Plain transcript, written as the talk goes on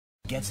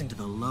gets into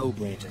the low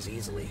branches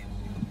easily.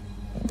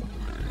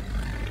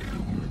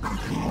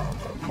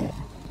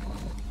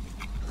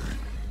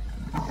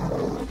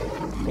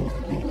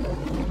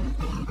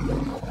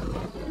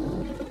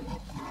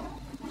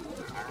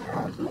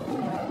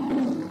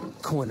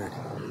 Cornered.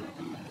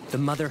 The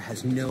mother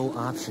has no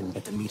option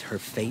but to meet her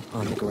fate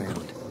on the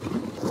ground.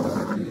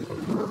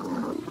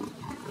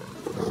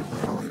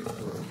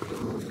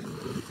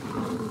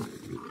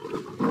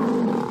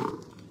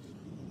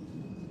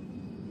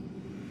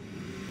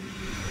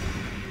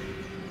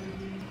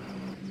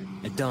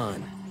 At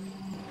dawn,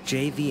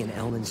 JV and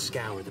Elman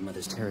scour the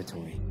mother's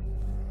territory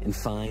and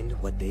find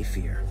what they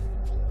fear.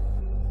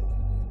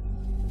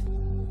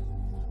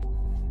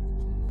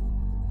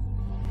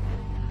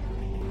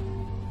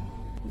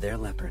 Their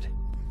leopard,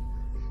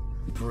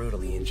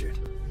 brutally injured,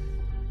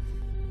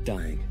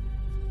 dying.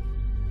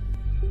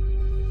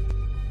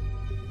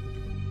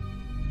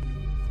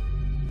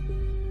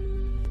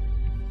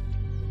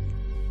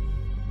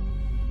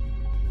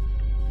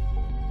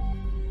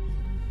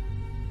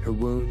 Her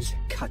wounds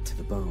cut to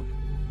the bone.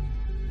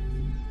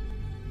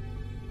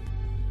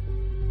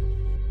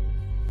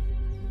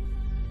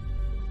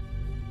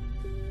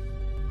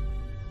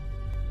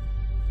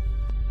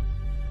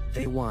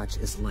 They watch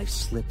as life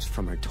slips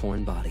from her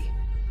torn body,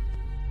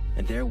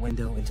 and their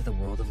window into the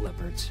world of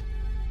leopards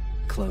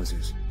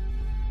closes.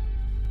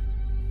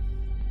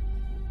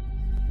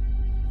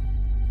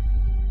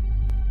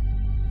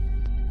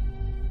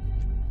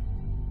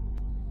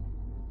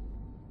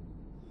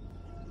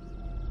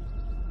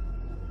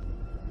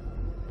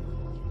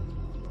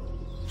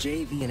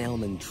 JV and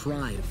Elman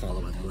try to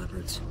follow other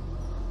leopards,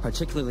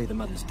 particularly the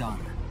mother's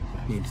daughter,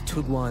 named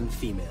Tugwan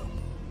Female.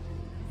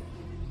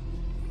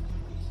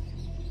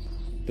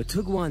 But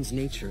Tugwan's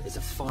nature is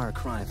a far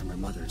cry from her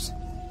mother's.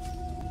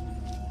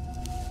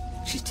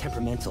 She's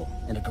temperamental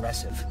and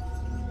aggressive,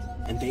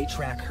 and they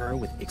track her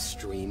with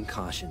extreme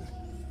caution.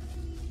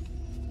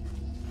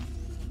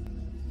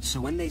 So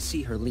when they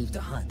see her leave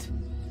to hunt,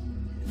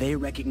 they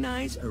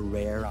recognize a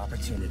rare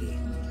opportunity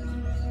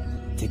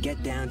to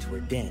get down to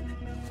her den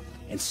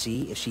and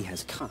see if she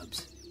has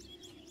cubs.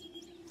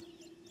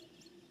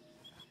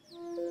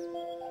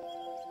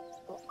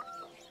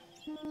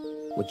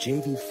 What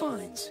JV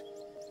finds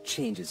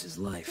changes his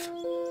life.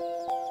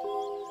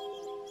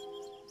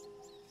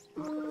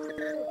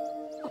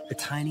 A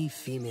tiny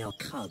female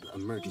cub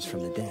emerges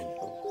from the den.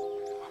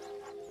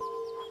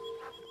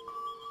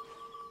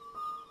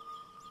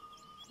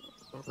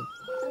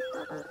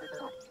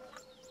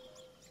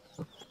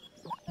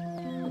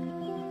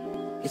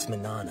 It's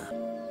Manana,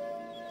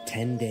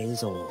 10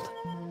 days old.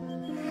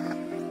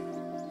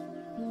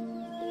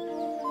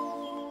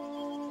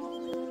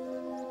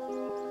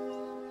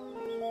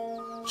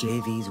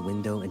 JV's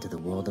window into the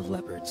world of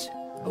leopards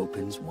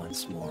opens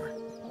once more.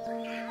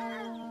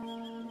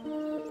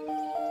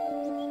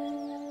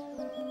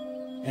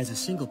 As a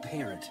single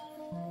parent,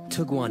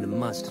 Tugwan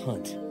must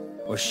hunt,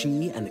 or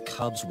she and the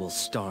cubs will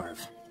starve.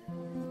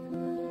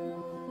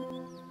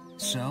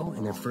 So,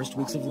 in their first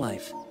weeks of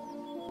life,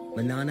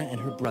 Manana and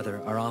her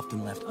brother are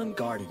often left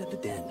unguarded at the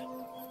den.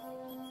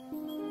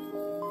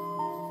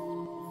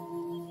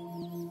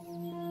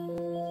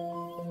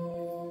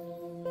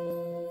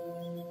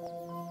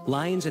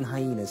 Lions and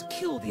hyenas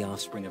kill the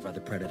offspring of other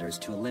predators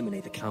to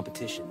eliminate the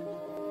competition,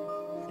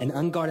 and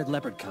unguarded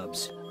leopard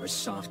cubs are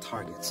soft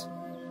targets.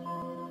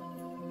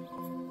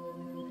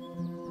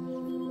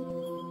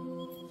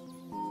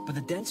 But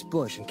the dense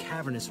bush and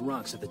cavernous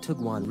rocks of the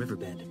Tugwan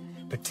riverbed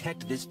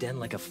protect this den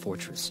like a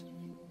fortress,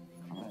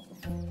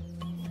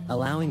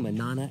 allowing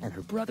Manana and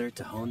her brother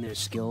to hone their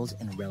skills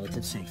in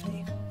relative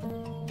safety.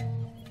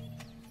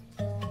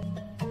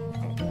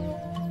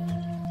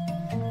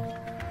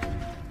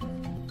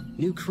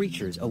 New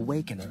creatures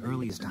awaken their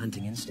earliest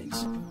hunting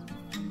instincts.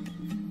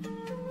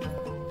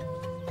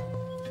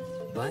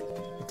 But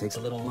it takes a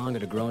little longer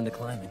to grow into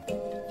climbing.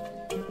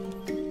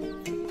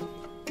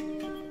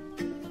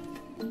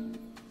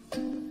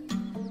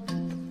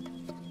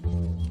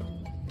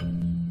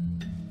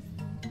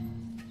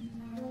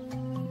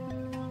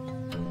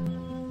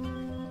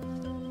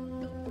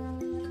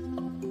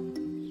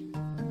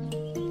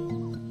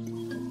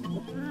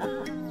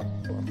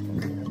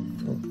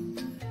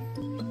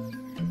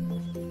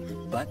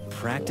 But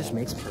practice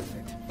makes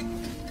perfect,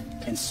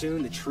 and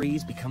soon the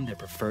trees become their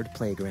preferred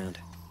playground.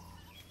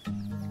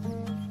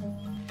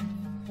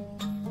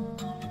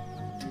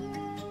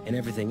 And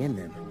everything in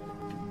them,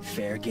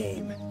 fair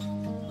game.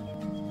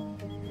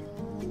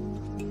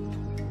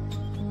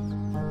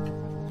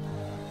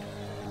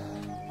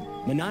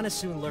 Manana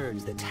soon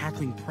learns that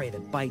tackling prey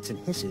that bites and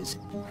hisses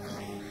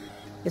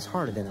is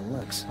harder than it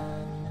looks.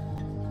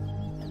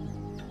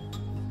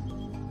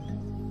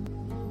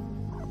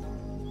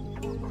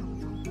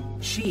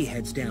 She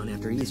heads down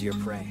after easier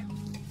prey.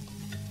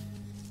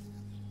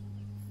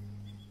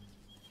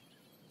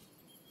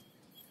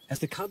 As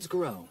the cubs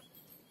grow,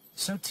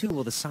 so too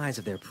will the size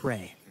of their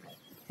prey,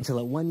 until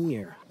at 1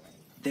 year,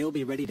 they will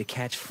be ready to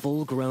catch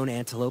full-grown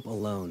antelope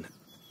alone.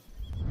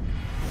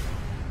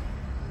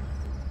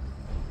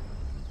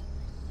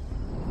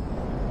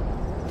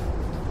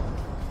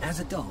 As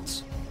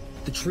adults,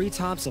 the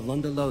treetops of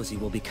Lundalozi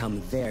will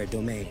become their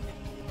domain.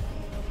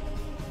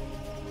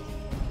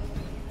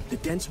 The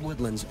dense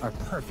woodlands are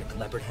perfect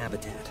leopard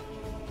habitat,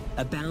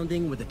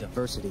 abounding with a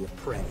diversity of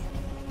prey.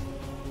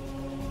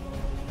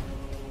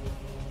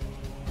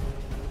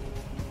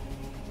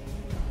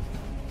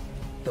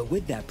 But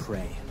with that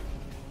prey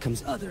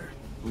comes other,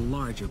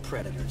 larger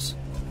predators.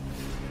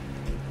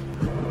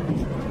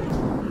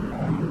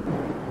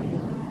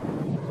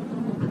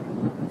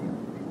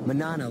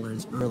 Manana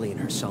learns early in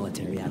her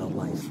solitary adult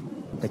life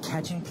that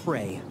catching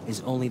prey is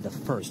only the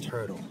first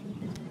hurdle.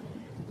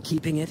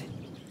 Keeping it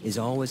is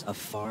always a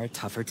far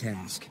tougher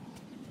task.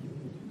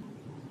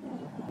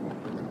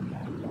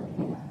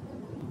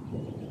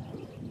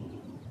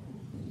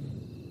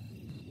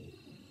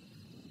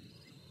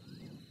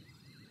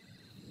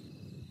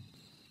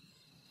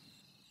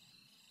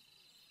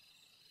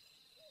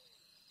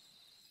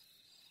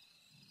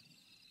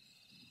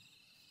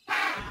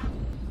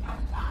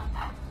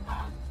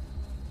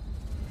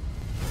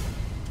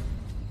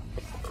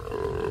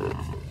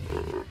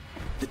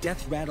 The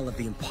death rattle of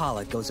the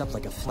impala goes up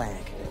like a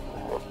flag,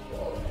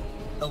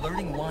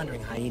 alerting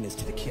wandering hyenas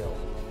to the kill.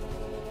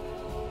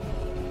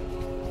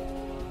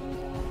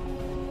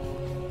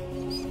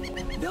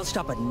 They'll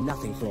stop at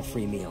nothing for a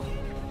free meal,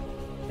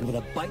 and with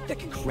a bite that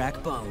can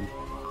crack bone,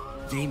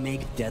 they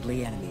make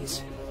deadly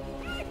enemies.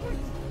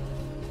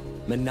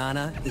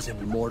 Manana is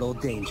in mortal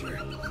danger.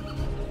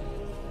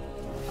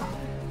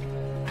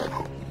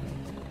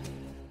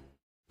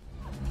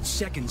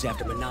 Seconds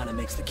after Manana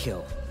makes the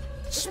kill,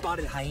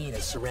 spotted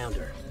hyenas surround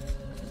her.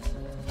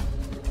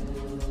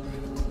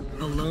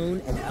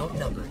 Alone and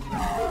outnumbered,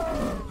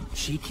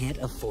 she can't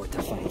afford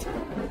to fight.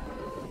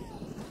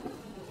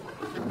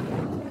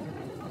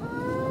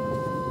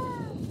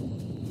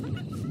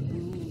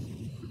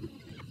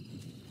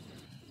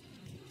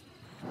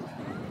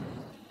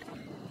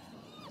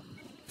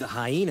 The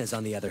hyenas,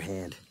 on the other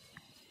hand,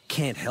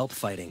 can't help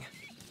fighting.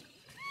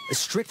 A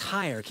strict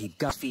hierarchy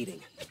guts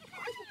feeding.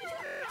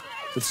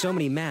 With so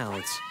many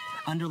mouths,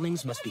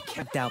 underlings must be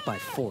kept out by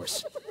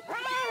force.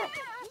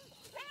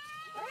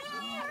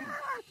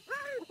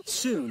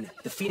 Soon,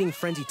 the feeding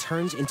frenzy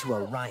turns into a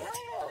riot,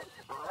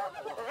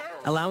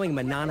 allowing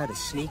Manana to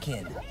sneak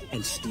in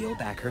and steal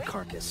back her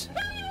carcass.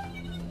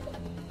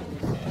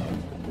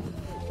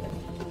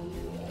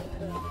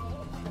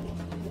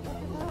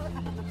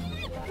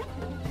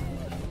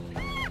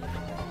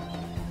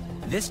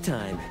 This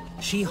time,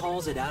 she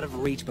hauls it out of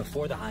reach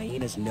before the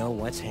hyenas know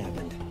what's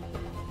happened.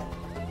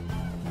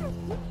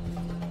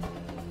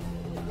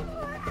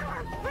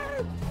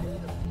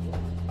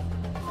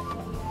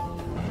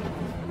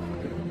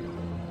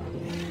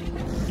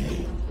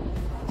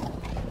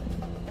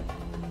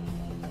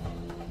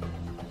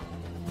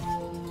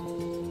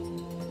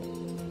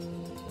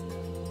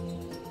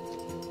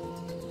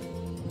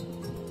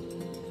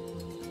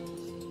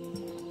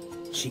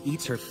 She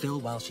eats her fill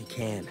while she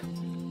can.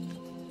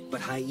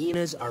 But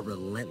hyenas are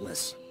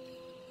relentless.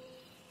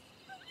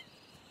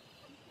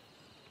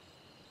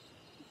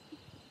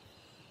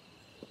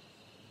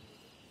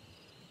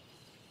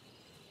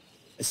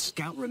 A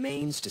scout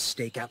remains to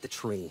stake out the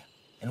tree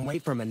and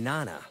wait for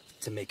Manana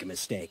to make a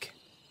mistake.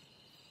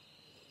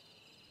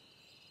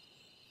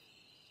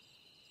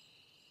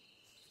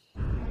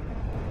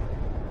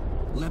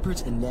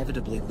 Leopards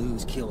inevitably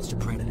lose kills to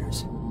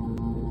predators.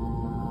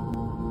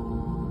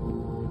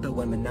 But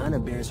when Manana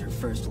bears her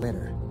first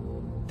litter,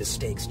 the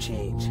stakes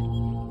change.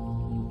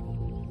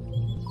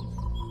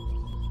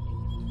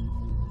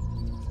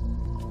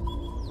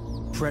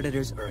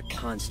 Predators are a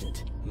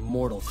constant,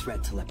 mortal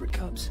threat to leopard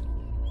cubs.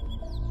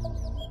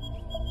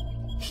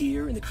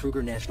 Here in the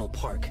Kruger National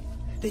Park,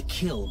 they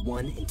kill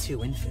 1 and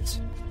 2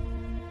 infants.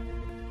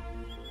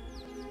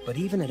 But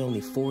even at only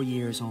 4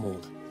 years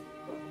old,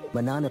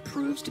 Manana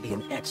proves to be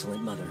an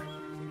excellent mother.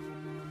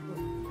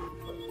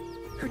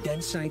 Her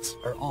den sites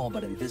are all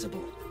but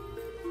invisible.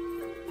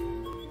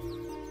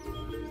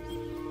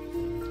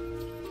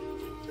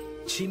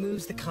 She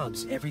moves the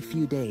cubs every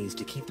few days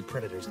to keep the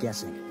predators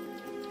guessing.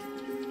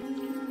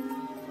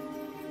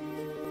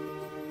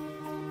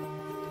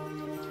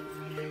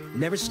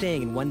 Never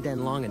staying in one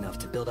den long enough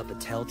to build up a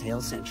telltale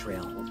scent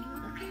trail.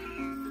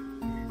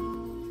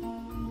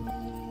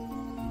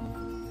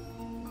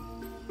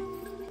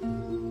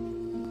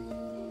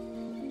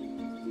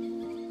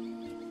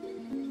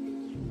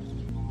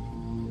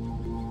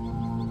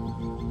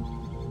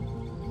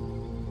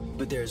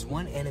 But there's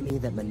one enemy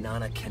that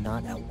Manana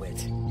cannot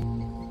outwit.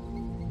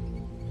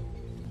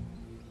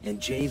 And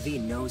JV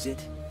knows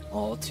it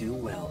all too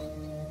well.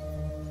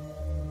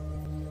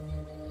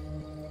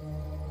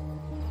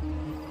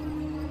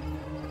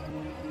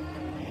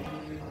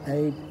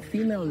 A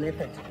female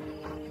leopard,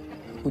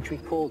 which we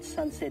called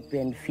Sunset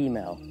Bend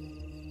female,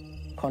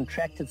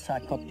 contracted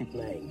psychoptic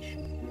mange.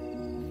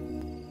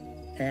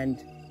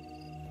 And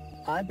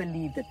I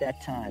believed at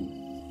that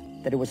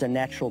time that it was a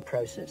natural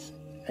process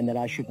and that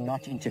I should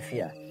not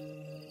interfere.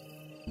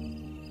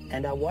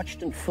 And I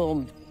watched and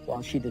filmed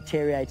while she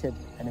deteriorated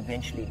and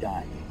eventually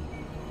died.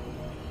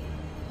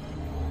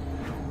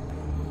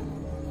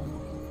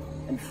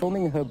 and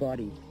filming her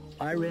body,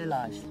 I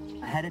realized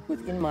I had it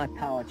within my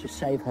power to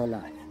save her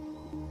life,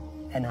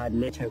 and I'd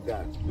let her go.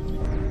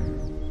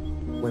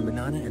 When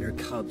Manana and her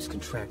cubs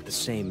contract the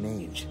same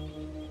mange,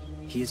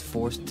 he is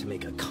forced to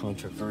make a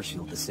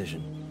controversial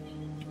decision.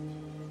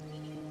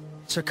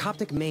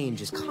 Sarcoptic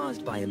mange is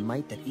caused by a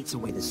mite that eats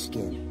away the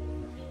skin.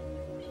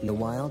 In the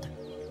wild,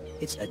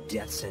 it's a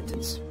death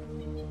sentence.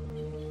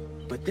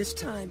 But this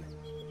time,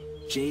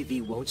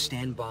 JV won't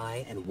stand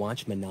by and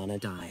watch Manana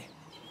die.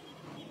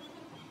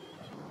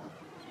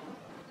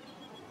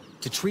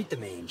 To treat the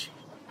mange,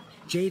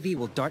 JV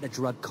will dart a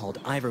drug called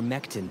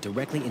ivermectin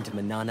directly into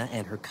Manana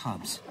and her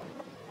cubs.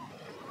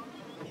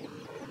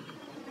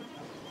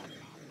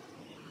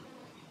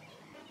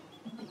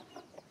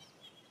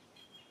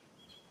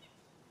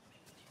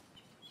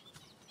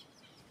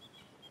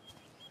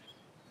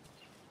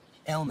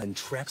 Elman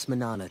tracks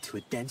Manana to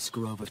a dense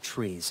grove of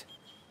trees.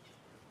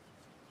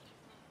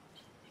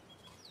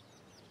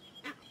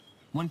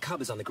 One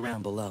cub is on the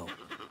ground below.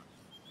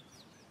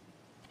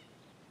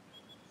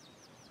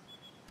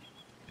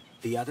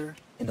 The other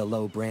in the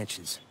low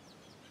branches.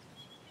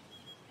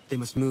 They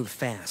must move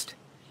fast.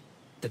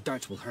 The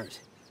darts will hurt.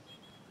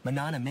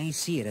 Manana may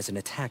see it as an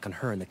attack on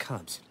her and the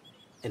cubs,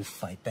 and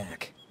fight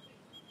back.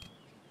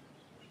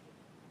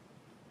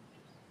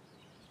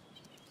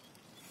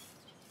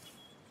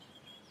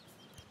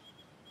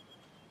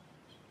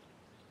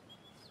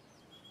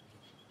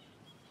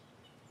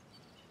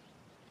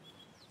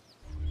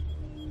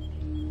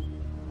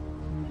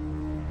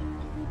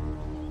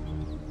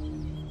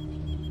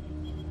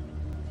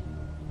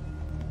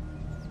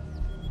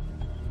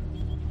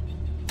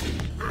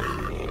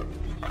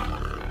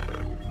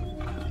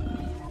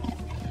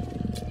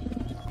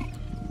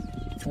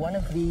 One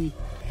of the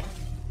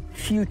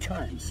few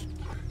times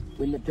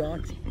when the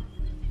dart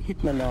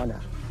hit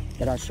Manana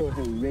that I saw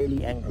her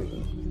really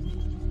angry.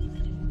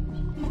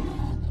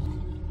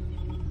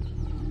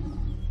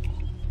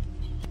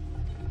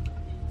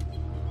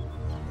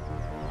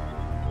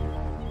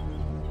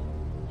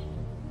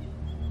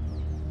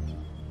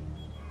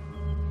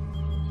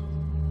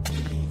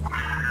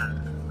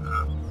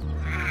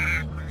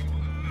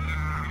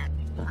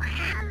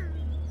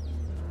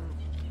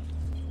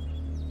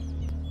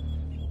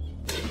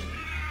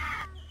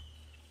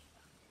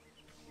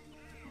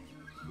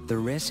 The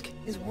risk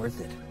is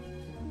worth it.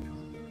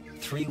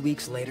 3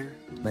 weeks later,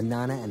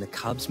 Manana and the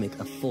cubs make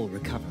a full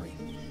recovery.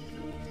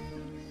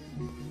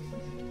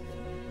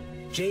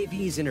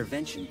 JV's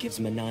intervention gives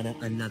Manana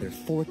another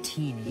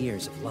 14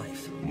 years of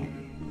life.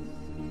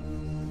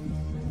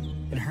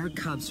 And her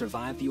cubs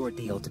survive the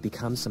ordeal to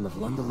become some of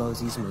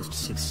Lundalosi's most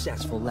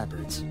successful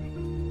leopards.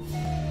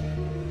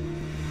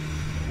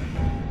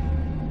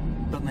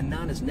 But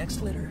Manana's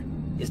next litter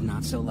is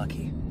not so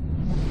lucky.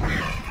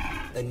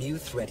 A new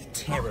threat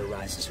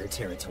terrorizes her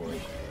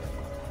territory.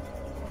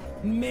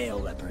 Male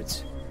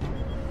leopards.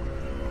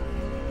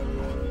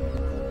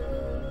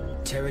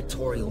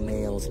 Territorial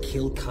males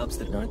kill cubs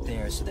that aren't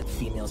theirs so that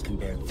females can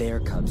bear their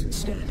cubs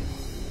instead.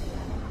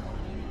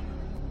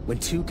 When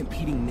two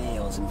competing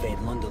males invade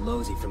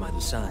Lundalosi from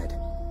either side,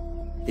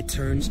 it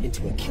turns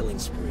into a killing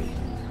spree,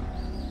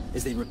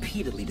 as they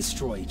repeatedly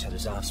destroy each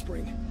other's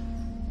offspring.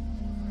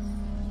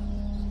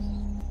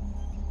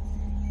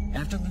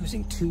 After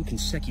losing 2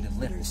 consecutive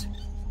litters,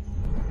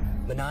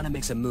 Manana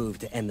makes a move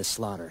to end the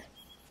slaughter.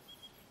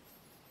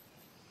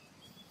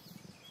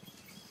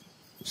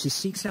 She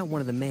seeks out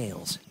one of the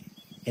males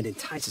and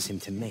entices him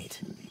to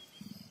mate.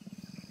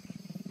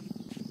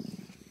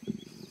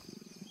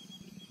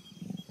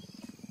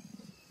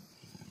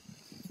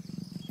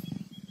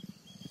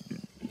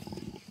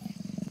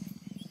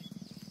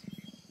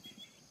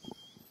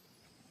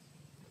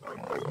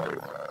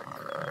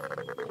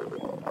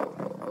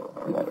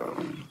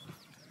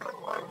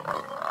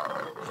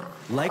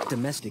 Like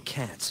domestic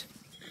cats,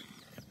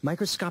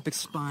 microscopic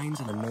spines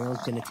on the male's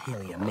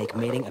genitalia make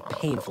mating a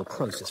painful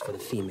process for the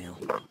female.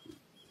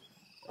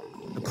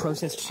 A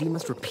process she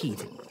must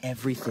repeat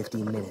every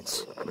 15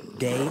 minutes,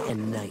 day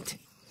and night,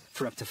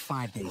 for up to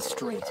 5 days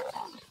straight.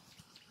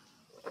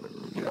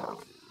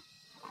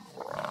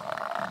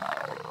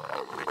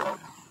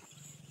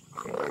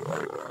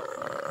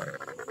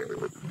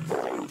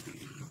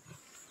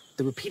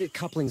 The repeated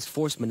couplings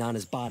force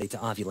Manana's body to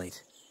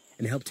ovulate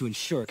and help to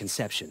ensure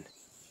conception.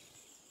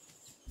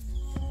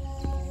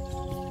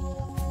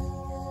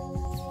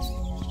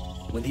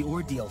 When the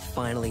ordeal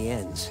finally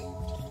ends,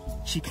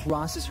 she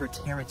crosses her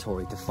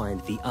territory to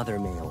find the other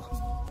male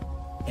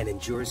and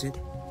endures it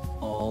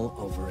all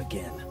over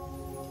again.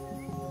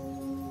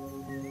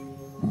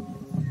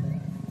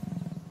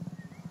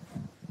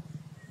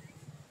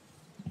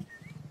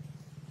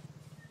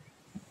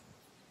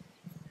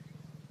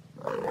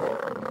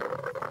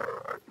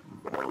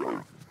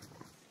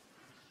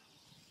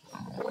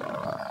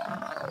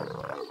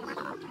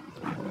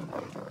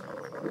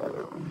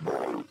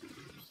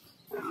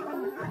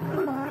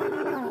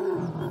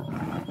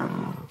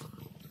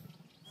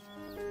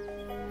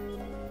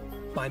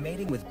 By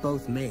mating with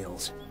both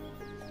males,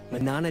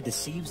 Manana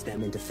deceives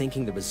them into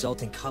thinking the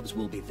resulting cubs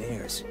will be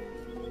theirs.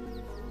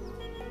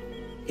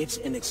 It's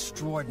an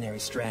extraordinary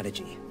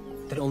strategy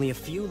that only a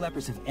few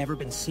leopards have ever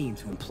been seen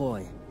to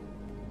employ.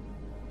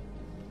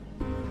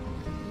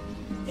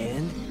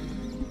 And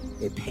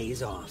it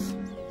pays off.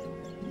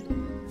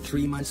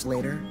 3 months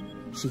later,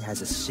 she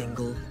has a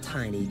single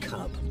tiny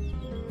cub.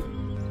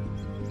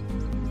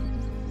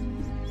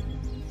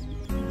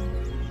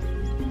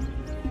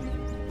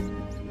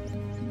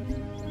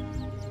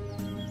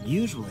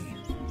 Usually,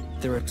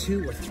 there are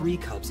 2 or 3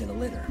 cubs in a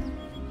litter.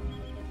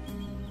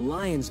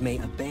 Lions may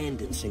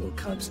abandon single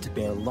cubs to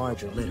bear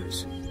larger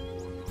litters.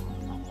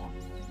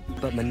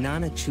 But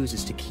Manana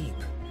chooses to keep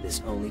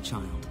this only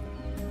child.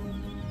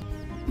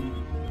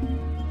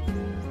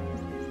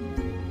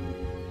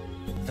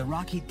 The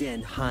rocky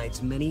den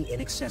hides many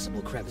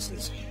inaccessible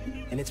crevices,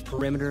 and its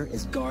perimeter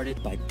is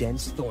guarded by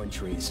dense thorn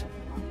trees.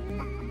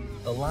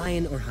 A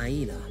lion or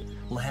hyena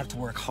will have to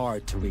work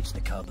hard to reach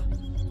the cub.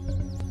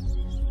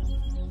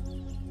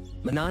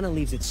 Manana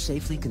leaves it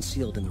safely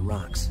concealed in the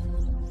rocks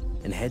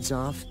and heads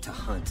off to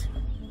hunt.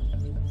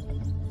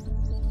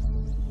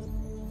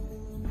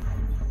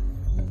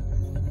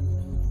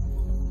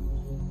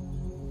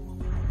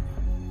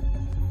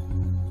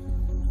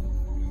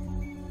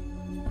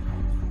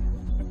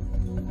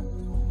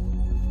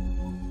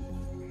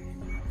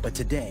 But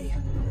today,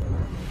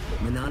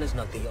 Manana's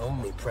not the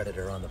only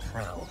predator on the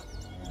prowl.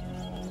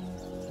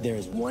 There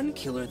is one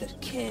killer that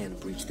can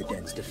breach the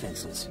den's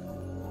defenses.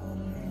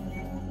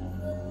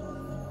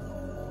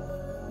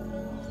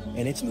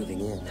 And it's moving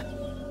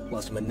in,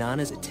 whilst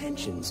Manana's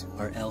attentions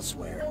are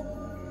elsewhere.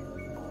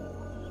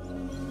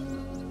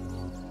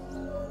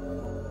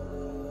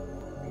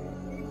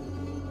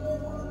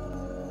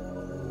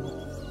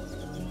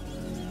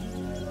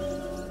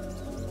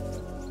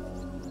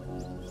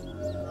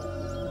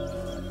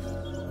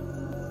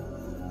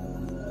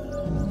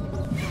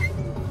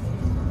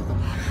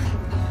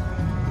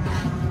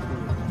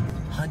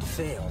 Hunt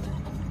failed.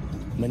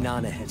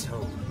 Manana heads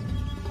home.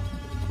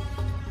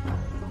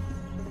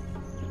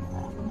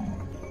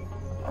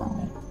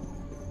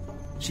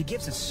 She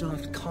gives a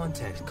soft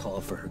contact call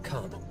for her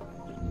cub,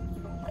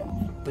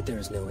 but there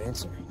is no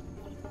answer.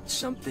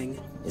 Something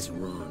is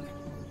wrong.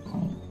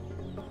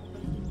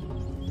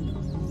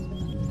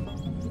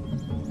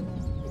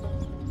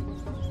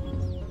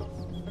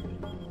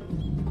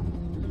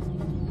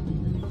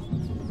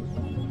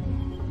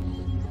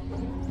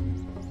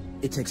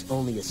 It takes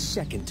only a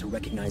second to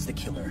recognize the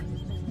killer.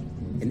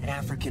 An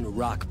African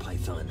rock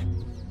python,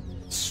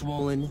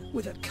 swollen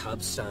with a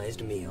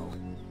cub-sized meal.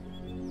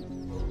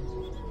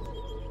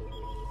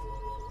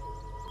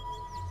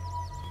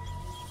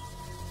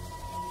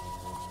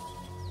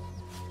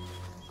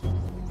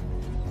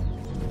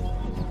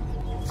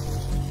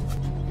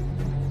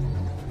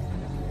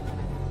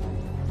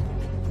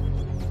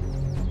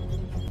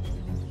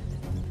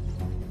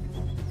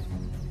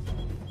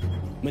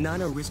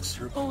 Manana risks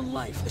her own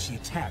life as she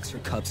attacks her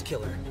cub's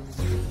killer.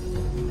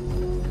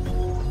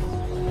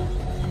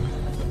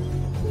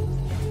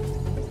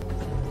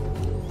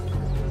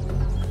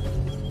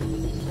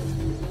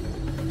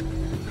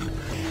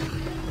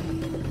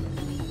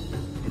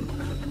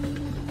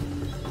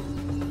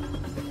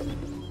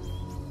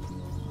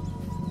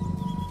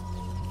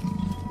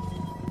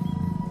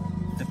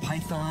 The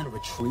python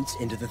retreats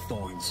into the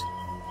thorns.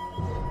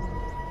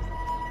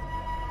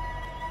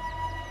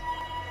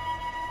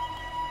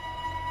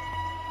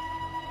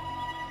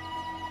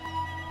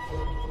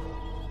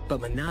 But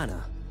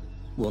Manana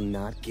will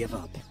not give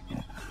up.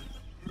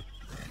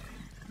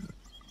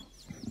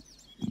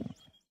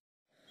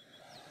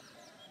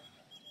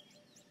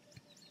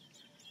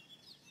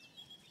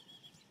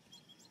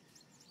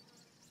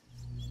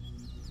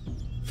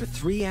 For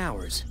 3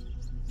 hours,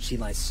 she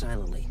lies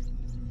silently,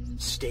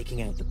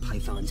 staking out the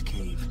python's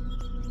cave.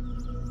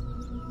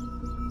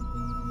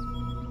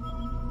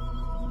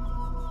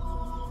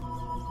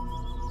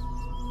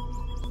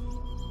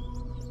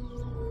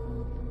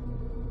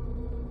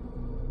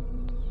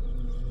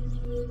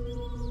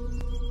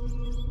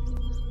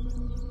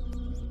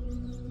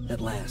 At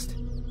last,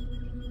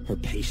 her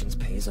patience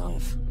pays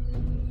off.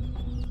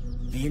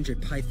 The injured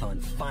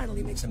python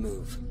finally makes a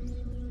move.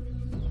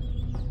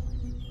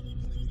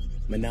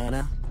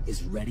 Manana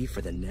is ready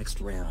for the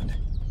next round.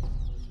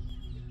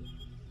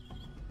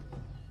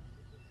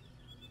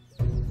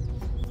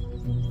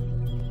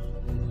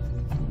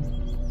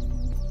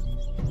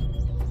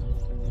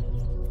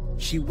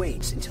 She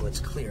waits until it's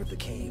clear of the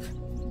cave.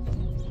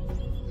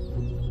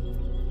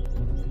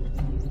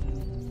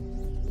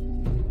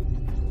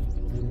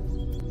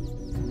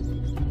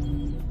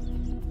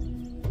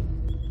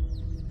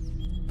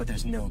 But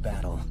there's no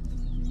battle.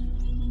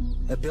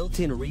 A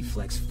built-in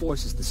reflex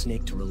forces the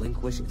snake to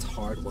relinquish its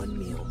hard-won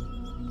meal.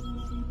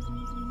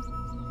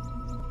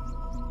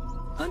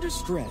 Under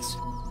stress,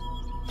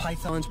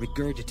 pythons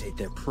regurgitate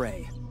their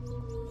prey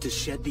to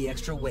shed the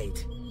extra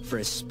weight for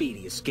a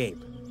speedy escape.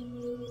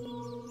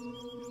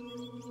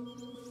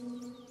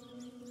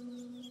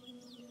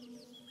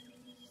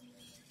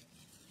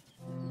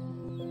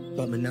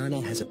 But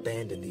Manana has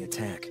abandoned the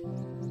attack.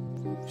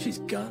 She's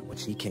got what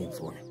she came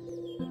for.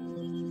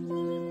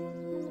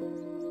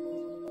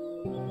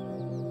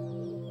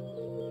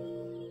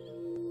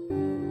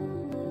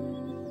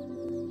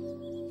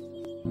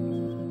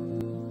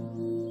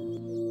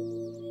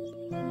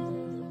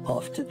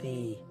 After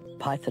the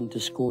python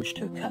disgorged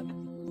her cub,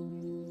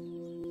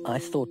 I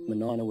thought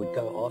Manana would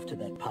go after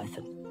that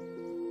python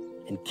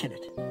and kill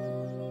it.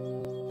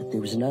 But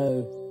there was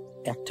no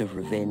act of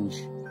revenge.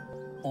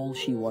 All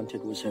she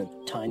wanted was her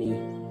tiny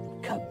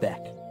cub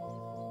back.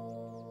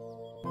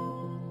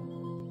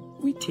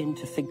 We tend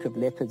to think of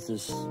leopards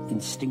as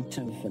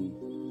instinctive and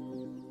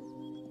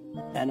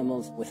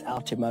animals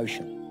without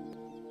emotion.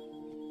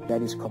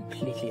 That is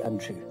completely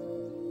untrue.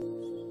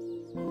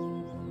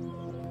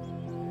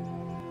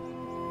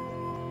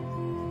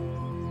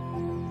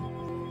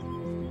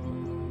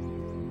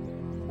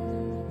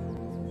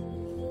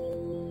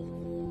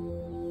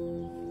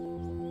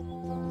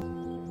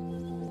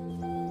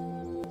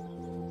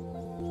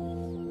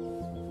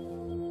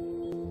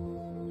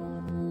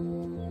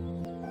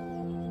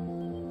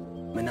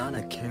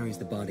 Manana carries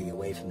the body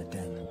away from the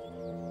den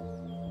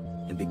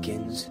and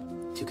begins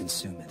to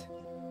consume it.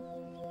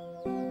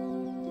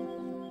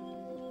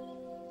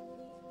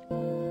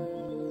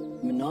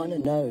 Manana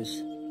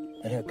knows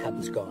that her cub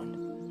is gone.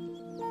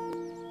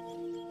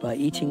 By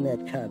eating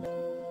that cub,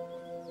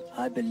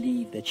 I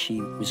believe that she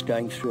was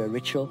going through a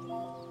ritual.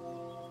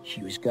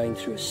 She was going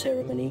through a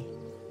ceremony,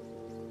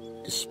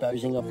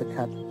 disposing of the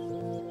cub.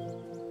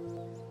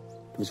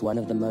 It was one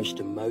of the most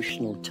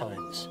emotional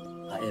times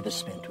I ever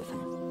spent with her.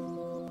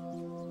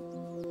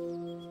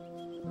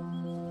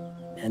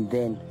 And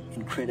then,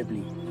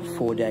 incredibly, for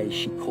 4 days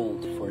she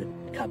called for a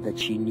cub that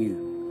she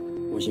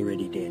knew was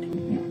already dead.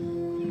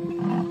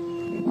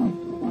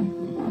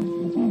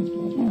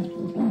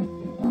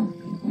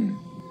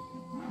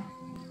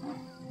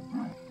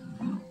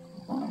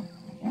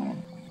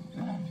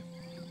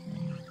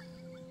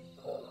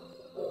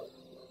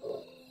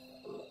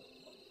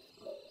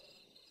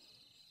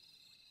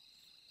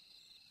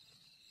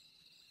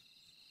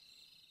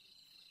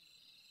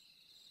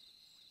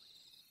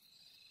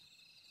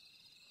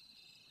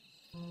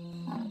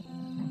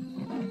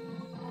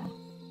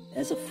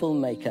 As a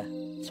filmmaker,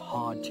 it's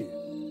hard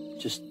to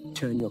just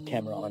turn your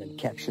camera on and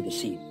capture the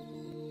scene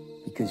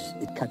because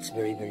it cuts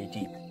very, very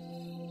deep.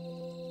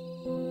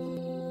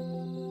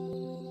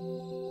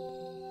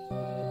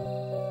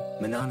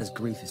 Manana's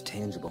grief is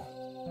tangible.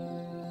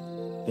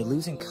 But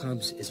losing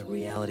cubs is a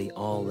reality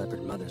all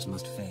leopard mothers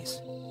must face.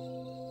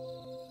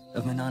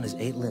 Of Manana's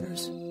 8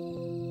 litters,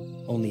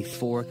 only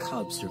 4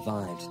 cubs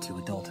survived to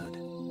adulthood.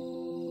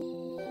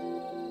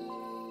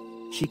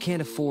 She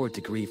can't afford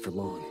to grieve for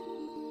long.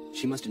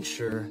 She must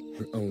ensure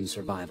her own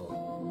survival.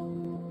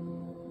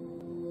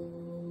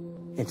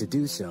 And to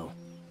do so,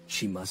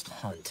 she must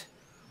hunt.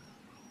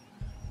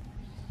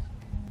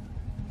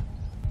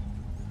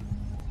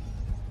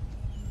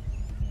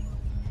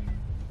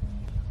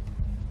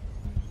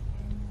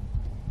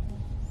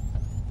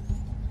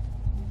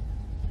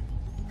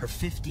 Her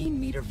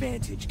 15-meter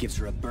vantage gives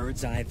her a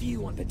bird's-eye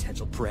view on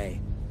potential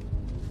prey.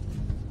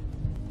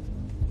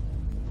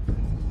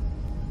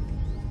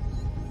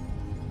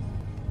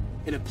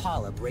 An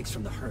impala breaks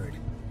from the herd.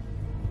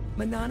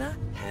 Manana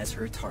has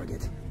her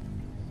target.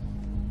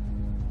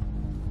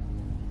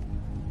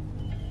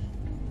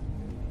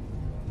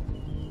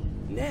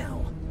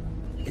 Now,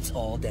 it's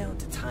all down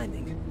to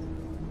timing.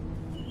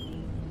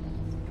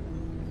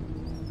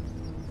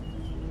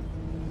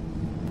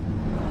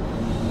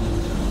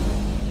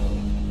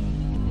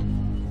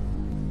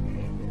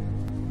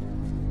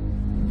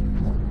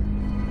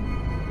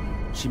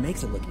 She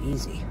makes it look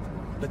easy,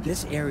 but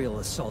this aerial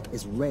assault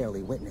is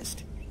rarely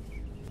witnessed.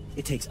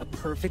 It takes a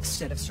perfect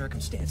set of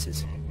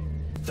circumstances.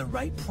 The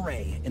right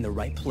prey in the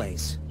right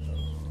place.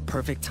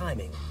 Perfect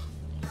timing.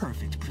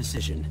 Perfect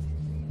precision.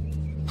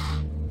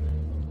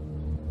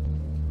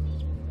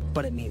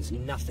 But it means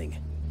nothing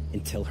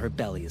until her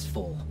belly is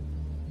full.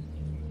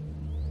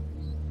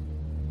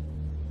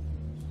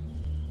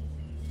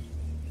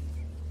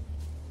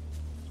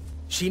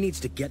 She needs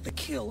to get the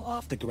kill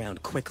off the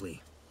ground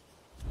quickly.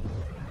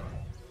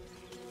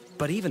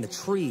 But even the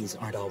trees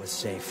aren't always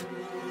safe.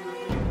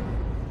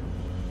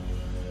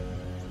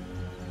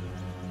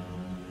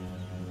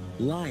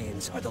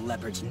 Lions are the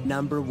leopard's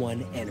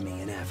 #1 enemy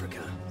in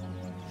Africa.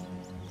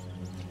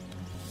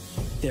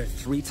 They're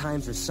 3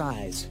 times their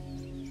size,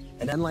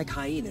 and unlike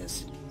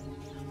hyenas,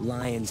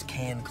 lions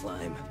can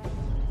climb.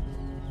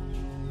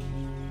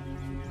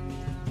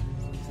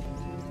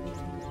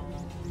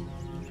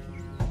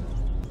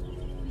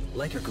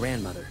 Like her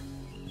grandmother,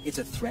 it's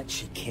a threat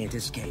she can't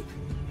escape.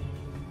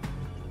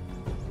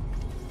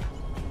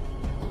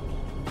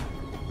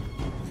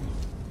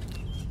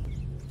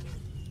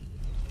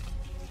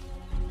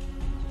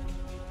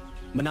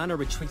 Manana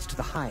retreats to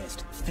the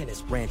highest,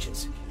 thinnest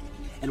branches,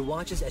 and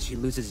watches as she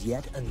loses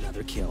yet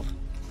another kill.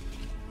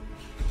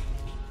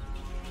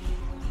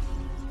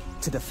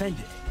 To defend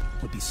it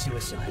would be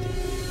suicide.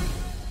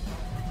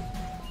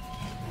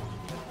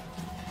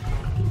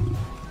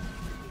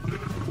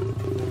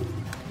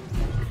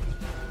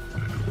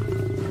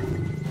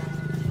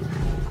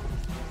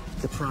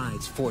 The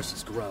pride's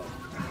forces grow.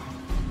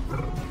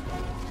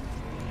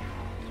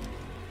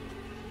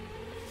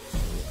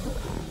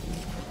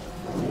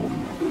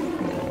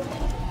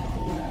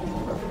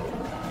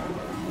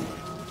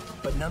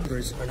 But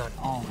numbers are not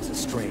always a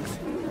strength.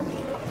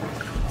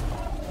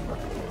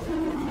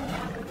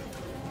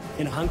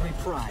 In hungry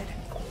pride,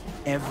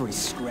 every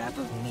scrap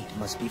of meat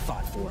must be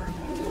fought for.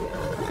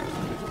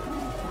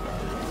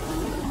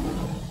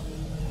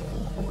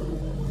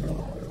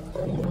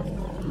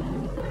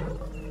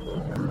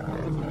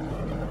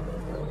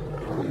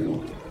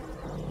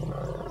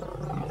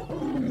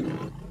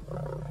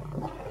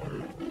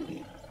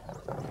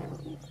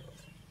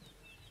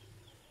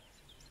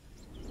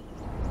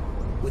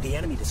 With the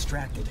enemy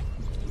distracted,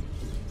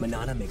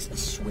 Manana makes a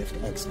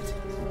swift exit.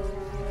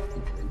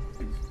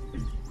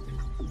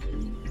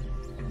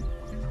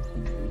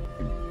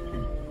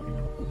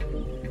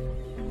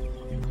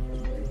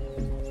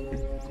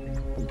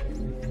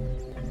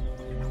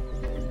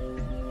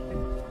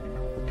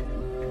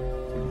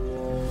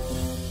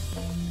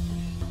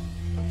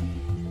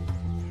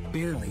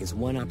 Barely is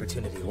one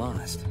opportunity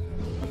lost,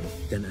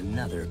 then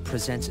another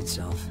presents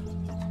itself.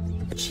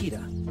 A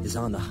cheetah is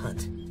on the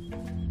hunt.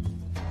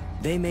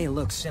 They may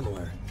look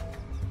similar,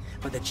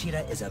 but the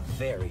cheetah is a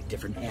very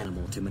different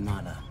animal to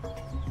Manana.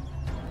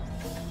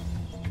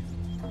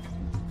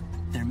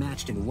 They're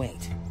matched in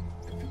weight,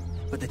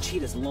 but the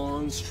cheetah's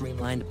long,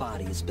 streamlined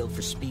body is built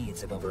for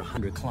speeds of over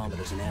 100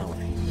 kilometers an hour.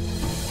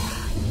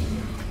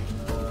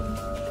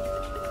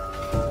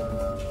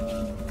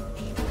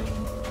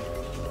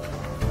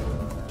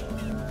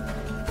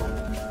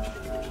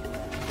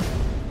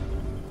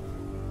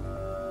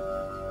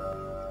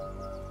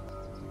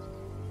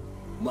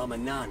 While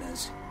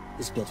Manana's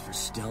is built for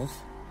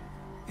stealth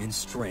and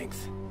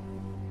strength.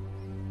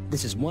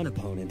 This is one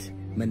opponent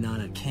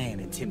Manana can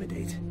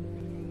intimidate.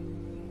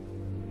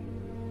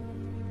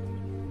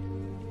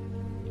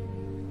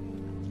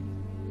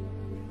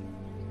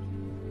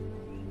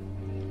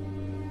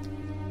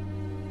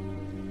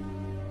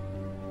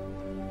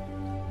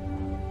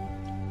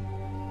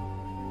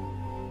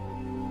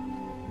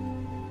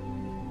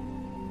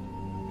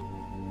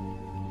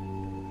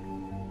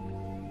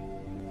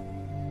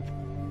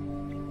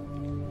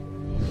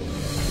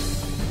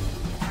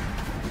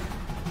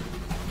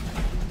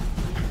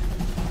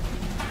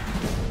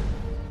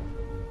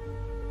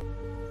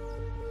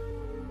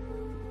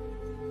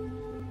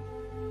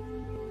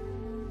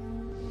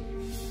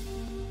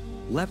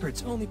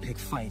 Leopards only pick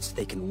fights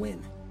they can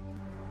win.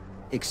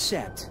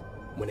 Except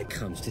when it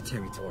comes to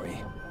territory.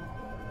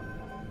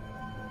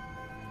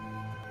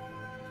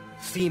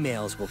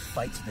 Females will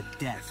fight to the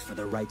death for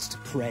the rights to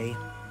prey,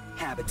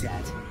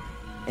 habitat,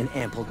 and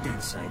ample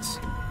den sites.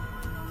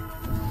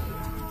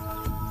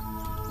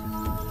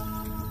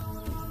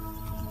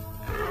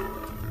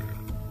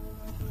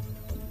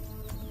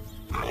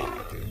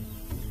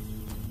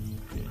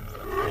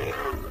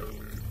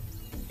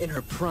 In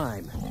her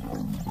prime,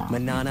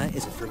 Manana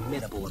is a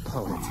formidable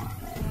opponent.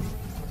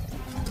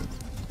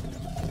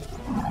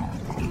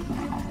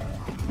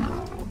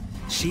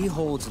 She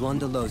holds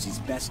Londolosi's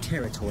best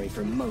territory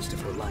for most of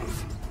her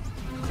life.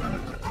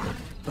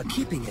 But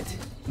keeping it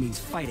means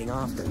fighting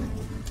often.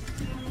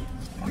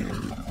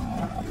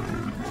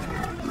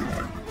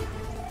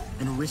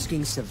 And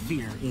risking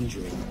severe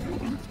injury.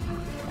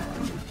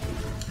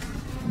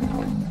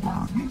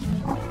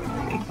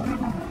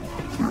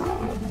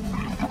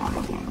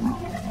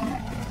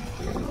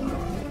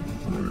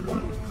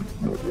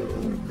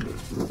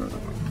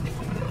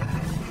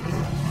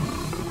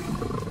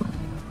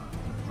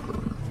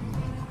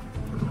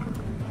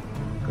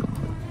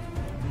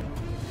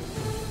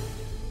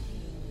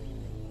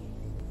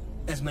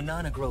 As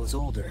Manana grows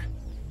older,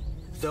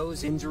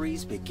 those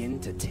injuries begin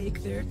to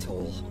take their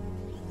toll.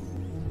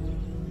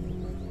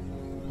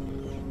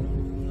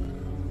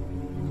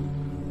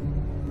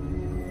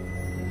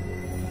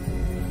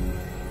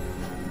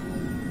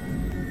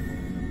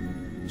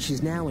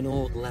 She's now an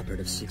old leopard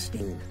of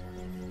 16.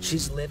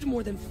 She's lived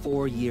more than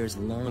 4 years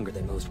longer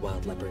than most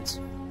wild leopards,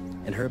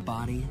 and her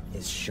body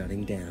is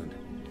shutting down.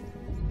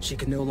 She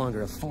can no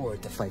longer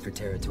afford to fight for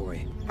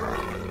territory.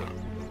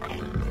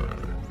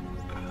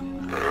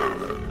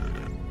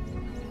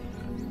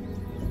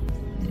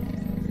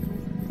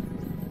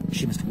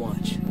 She must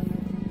watch,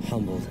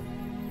 humbled,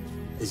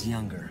 as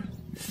younger,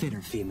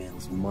 fitter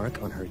females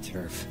mark on her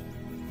turf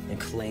and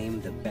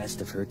claim the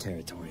best of her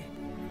territory.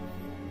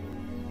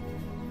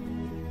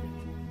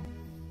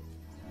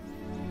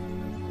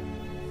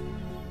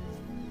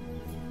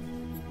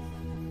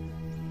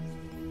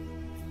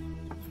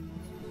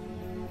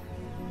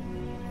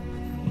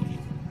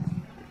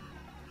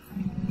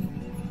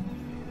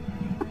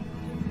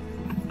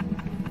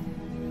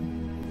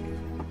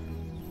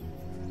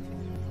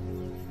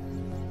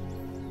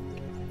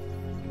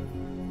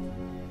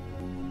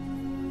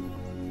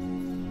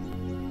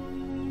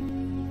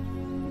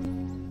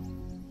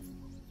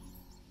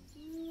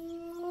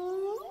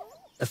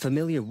 A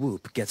familiar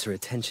whoop gets her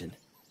attention.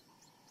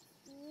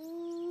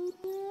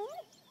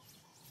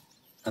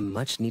 A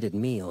much-needed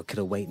meal could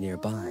await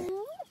nearby.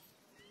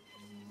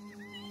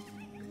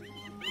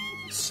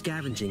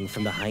 Scavenging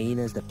from the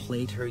hyenas that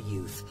plagued her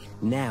youth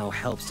now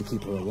helps to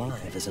keep her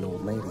alive as an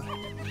old lady.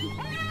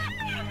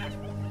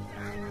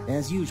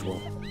 As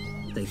usual,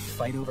 They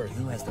fight over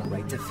who has the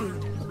right to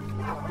feed.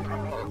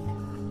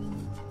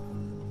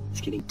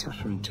 It's getting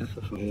tougher and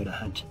tougher for her to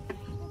hunt,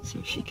 so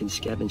if she can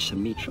scavenge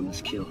some meat from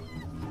this kill,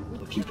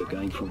 it'll keep her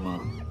going for a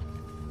while.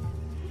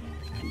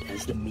 And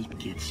as the meat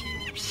gets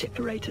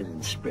separated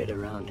and spread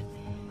around,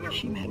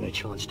 she may have a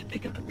chance to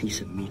pick up a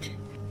piece of meat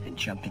and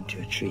jump into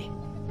a tree.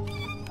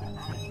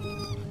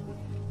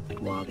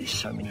 But while there's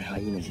so many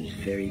hyenas, it's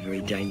very,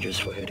 very dangerous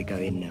for her to go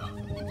in now.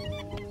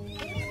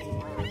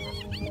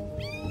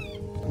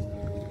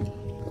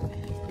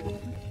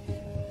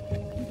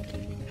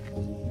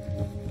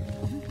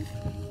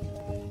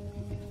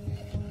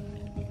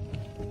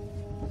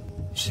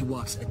 She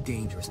walks a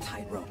dangerous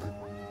tightrope.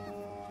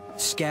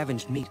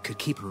 Scavenged meat could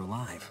keep her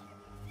alive.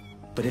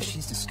 But if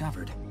she's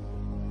discovered,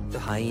 the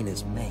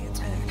hyenas may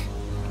attack.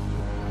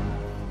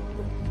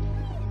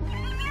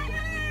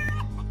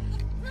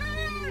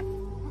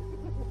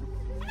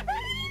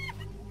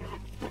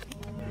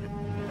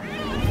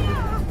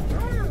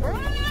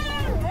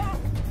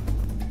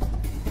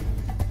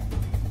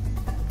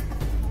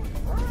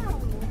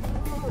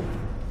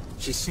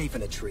 She's safe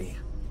in a tree,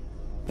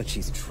 but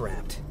she's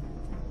trapped.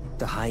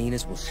 The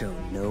hyenas will show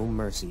no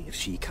mercy if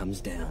she comes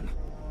down.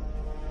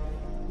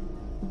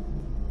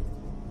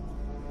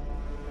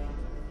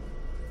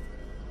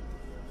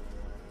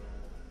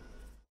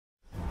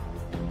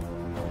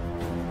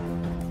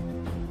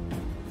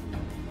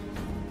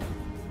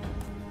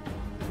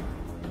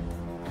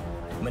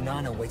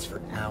 Manana waits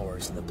for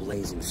hours in the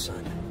blazing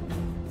sun.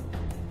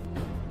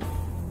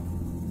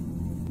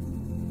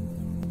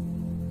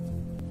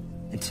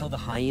 Until the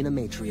hyena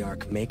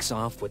matriarch makes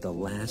off with the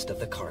last of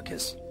the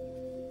carcass.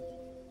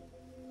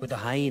 With the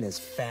hyenas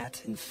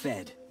fat and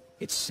fed,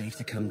 it's safe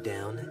to come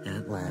down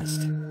at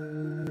last.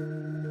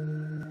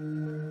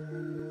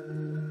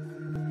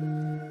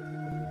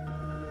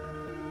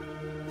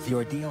 The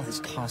ordeal has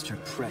cost her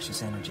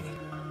precious energy.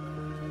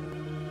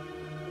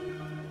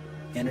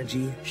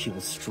 Energy she will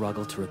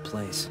struggle to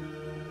replace.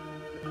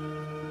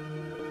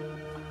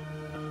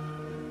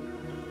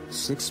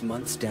 6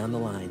 months down the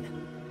line,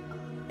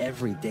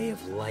 every day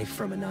of life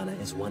for Manana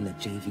is one that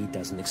JV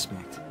doesn't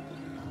expect.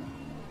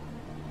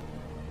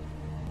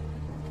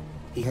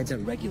 He heads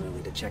out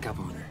regularly to check up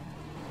on her.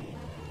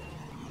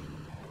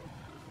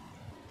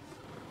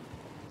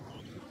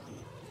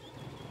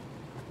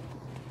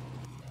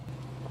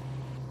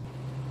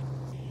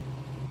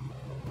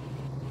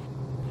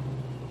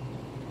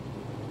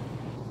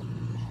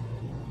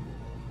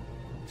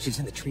 She's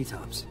in the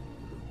treetops,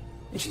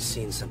 and she's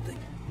seen something.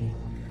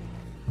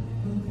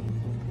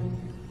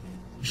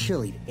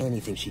 She'll eat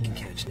anything she can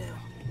catch now,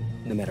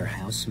 no matter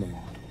how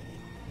small.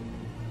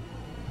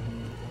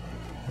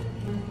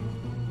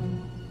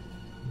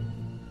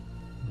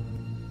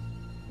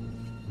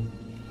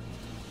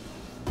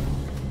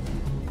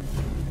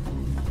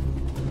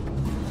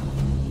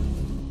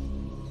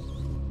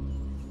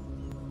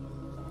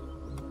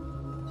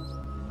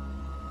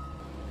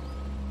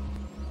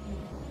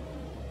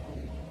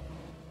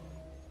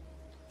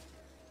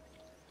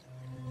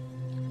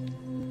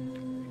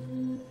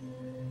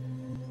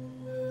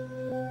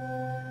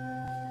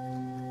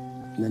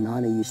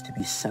 Manana used to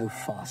be so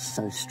fast,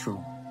 so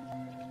strong.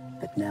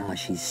 But now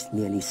she's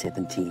nearly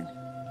 17.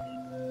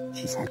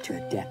 She's had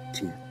to adapt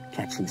to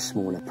catching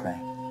smaller prey.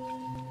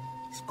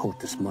 She's caught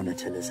this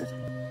monitor lizard,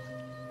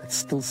 but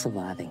still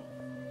surviving,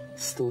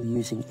 still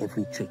using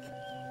every trick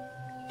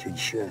to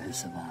ensure her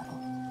survival.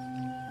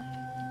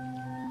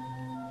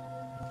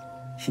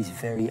 She's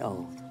very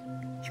old.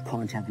 She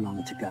can't have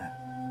long to go.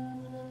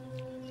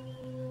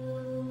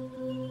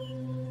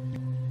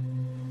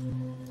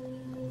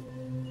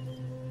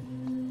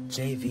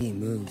 JV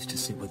moves to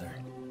sit with her,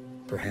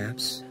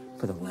 perhaps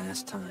for the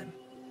last time.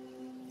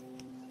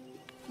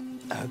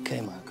 Okay,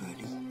 my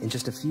girlie. In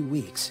just a few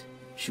weeks,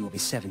 she will be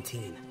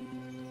 17.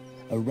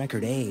 A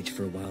record age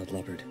for a wild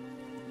leopard.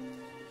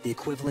 The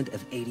equivalent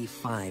of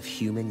 85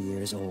 human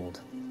years old.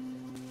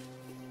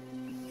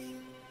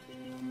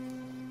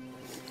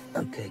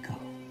 Okay, girl.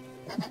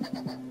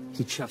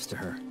 He chuffs to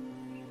her,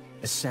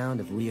 a sound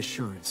of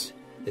reassurance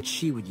that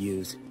she would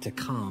use to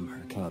calm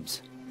her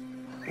cubs.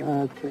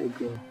 Okay,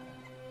 girl.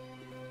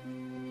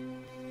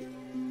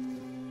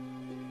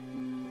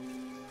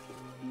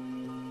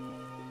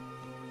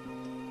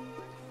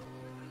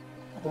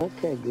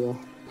 Okay, girl.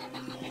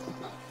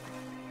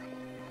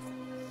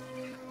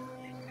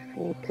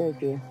 Okay,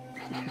 girl.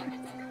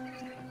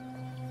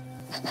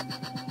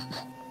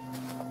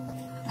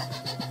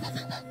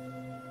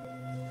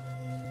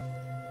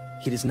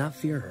 He does not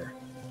fear her,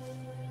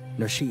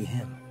 nor she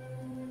him.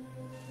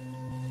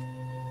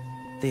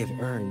 They have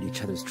earned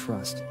each other's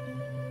trust.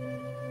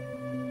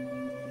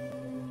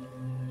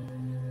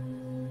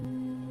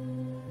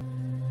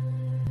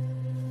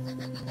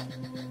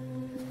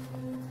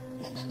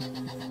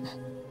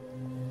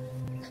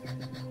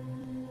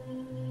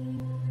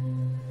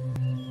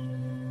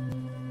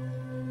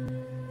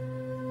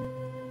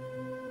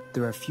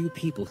 There are few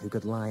people who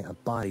could lie a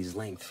body's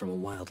length from a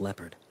wild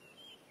leopard.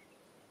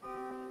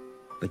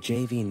 But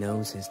JV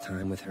knows his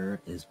time with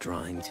her is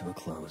drawing to a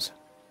close.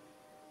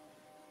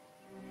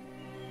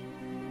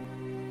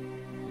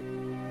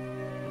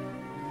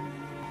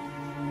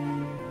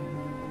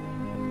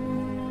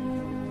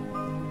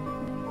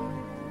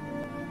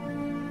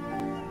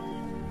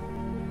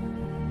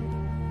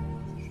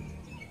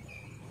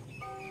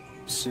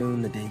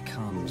 soon the day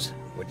comes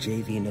where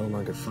JV no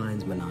longer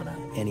finds Manana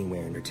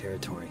anywhere in her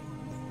territory.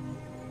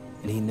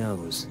 And he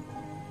knows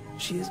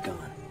she is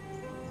gone.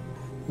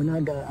 When I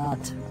go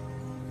out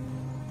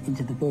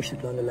into the bush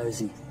at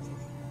Londolozi,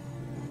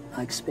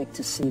 I expect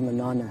to see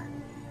Manana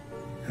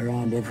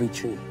around every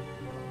tree.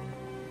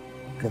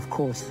 But of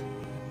course,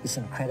 this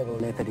incredible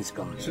leopard is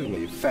gone.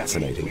 Truly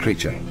fascinating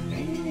creature.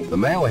 The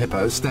male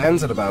hippo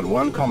stands at about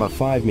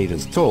 1,5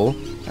 meters tall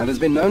and has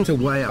been known to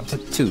weigh up to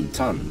 2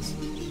 tons.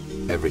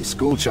 Every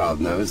schoolchild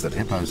knows that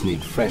hippos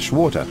need fresh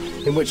water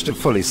in which to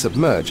fully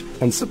submerge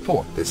and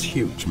support this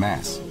huge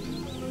mass.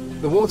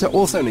 The water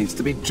also needs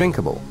to be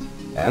drinkable,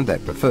 and their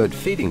preferred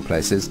feeding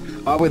places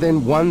are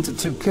within 1 to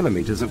 2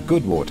 kilometers of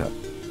good water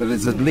that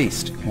is at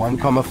least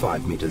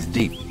 1,5 meters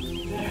deep.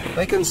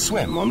 They can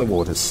swim on the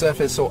water's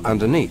surface or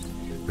underneath,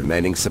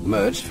 remaining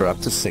submerged for up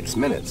to 6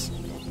 minutes.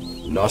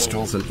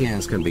 Nostrils and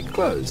ears can be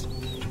closed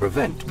to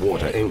prevent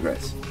water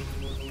ingress.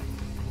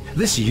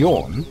 This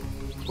yawn,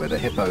 where the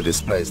hippo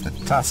displays the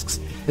tusks,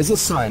 is a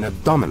sign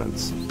of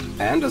dominance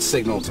and a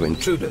signal to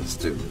intruders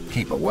to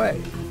keep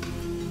away.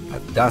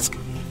 At dusk,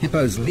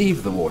 hippos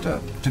leave the water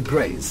to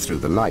graze through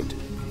the night.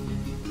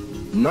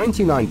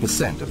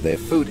 99% of their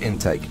food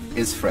intake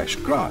is fresh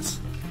grass,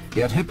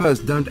 yet hippos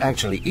don't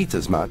actually eat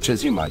as much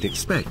as you might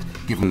expect,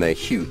 given their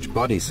huge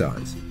body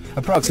size,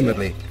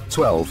 approximately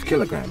 12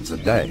 kilograms a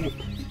day.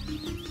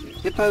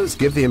 Hippos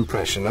give the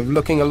impression of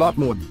looking a lot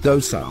more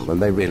docile than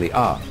they really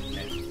are,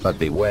 but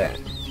beware.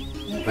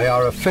 They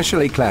are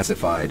officially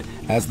classified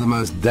as the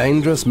most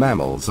dangerous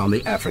mammals on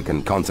the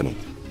African continent.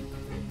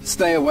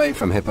 Stay away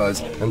from hippos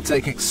and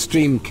take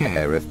extreme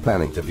care if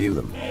planning to view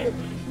them.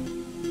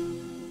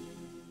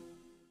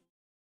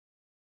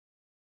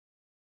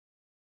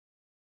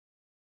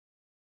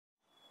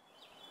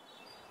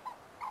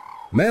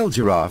 Male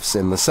giraffes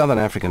in the southern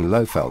African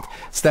lowveld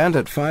stand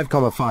at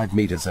 5,5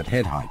 meters at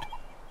head height.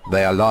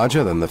 They are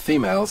larger than the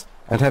females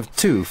and have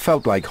 2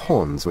 felt-like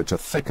horns which are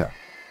thicker.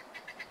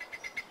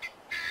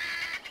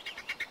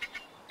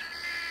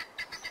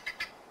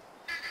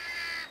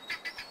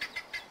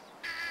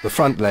 The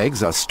front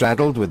legs are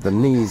straddled with the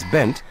knees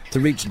bent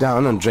to reach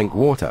down and drink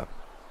water.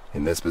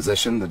 In this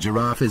position, the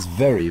giraffe is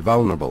very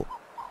vulnerable.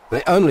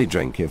 They only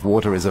drink if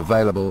water is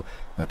available,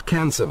 but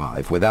can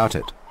survive without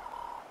it.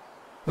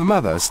 The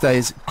mother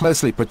stays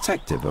closely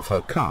protective of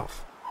her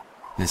calf.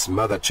 This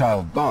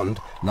mother-child bond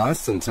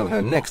lasts until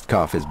her next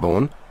calf is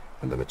born,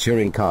 and the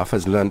maturing calf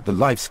has learnt the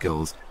life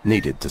skills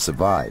needed to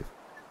survive.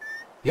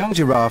 Young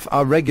giraffe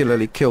are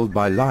regularly killed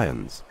by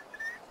lions.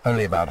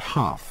 Only about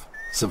half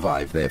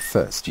survive their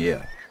first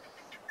year.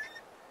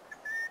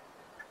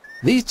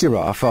 These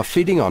giraffe are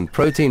feeding on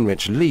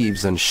protein-rich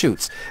leaves and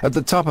shoots at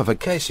the top of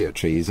acacia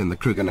trees in the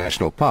Kruger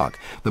National Park,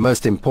 the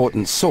most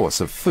important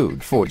source of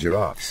food for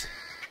giraffes.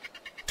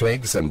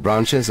 Twigs and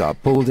branches are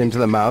pulled into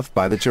the mouth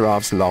by the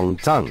giraffe's long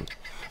tongue.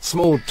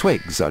 Small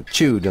twigs are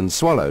chewed and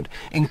swallowed,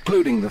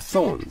 including the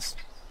thorns.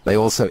 They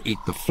also eat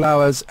the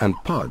flowers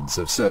and pods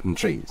of certain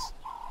trees.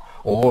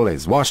 All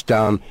is washed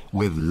down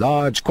with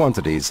large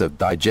quantities of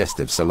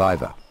digestive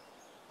saliva.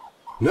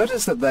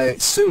 Notice that they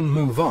soon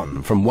move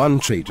on from one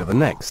tree to the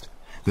next.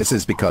 This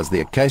is because the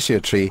acacia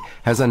tree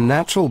has a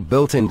natural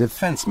built-in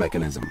defense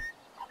mechanism.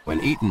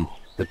 When eaten,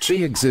 the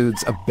tree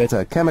exudes a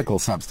bitter chemical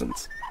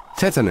substance,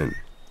 tetanine,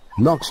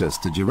 noxious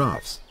to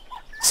giraffes.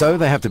 So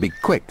they have to be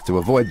quick to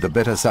avoid the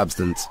bitter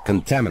substance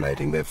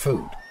contaminating their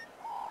food.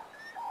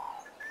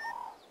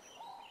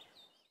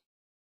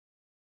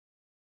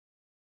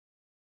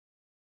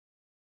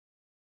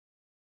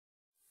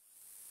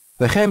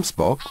 The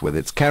gemsbok, with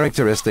its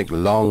characteristic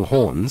long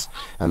horns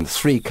and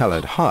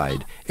 3-colored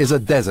hide, is a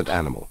desert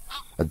animal,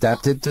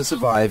 adapted to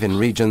survive in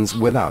regions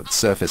without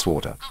surface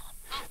water.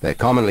 They're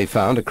commonly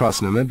found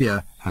across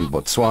Namibia and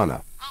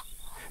Botswana.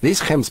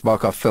 These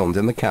gemsbok are filmed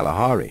in the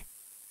Kalahari.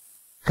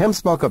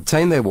 Gemsbok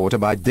obtain their water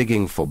by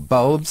digging for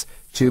bulbs,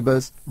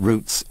 tubers,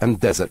 roots, and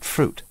desert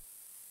fruit.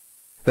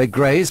 They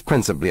graze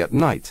principally at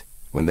night,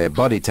 when their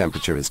body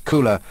temperature is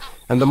cooler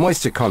and the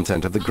moisture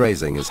content of the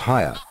grazing is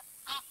higher.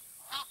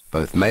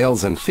 Both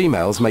males and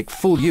females make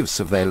full use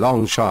of their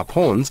long, sharp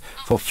horns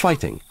for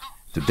fighting,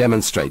 to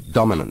demonstrate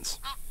dominance.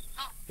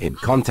 In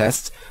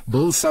contests,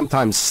 bulls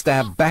sometimes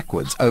stab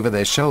backwards over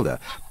their shoulder,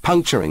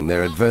 puncturing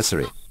their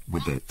adversary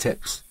with their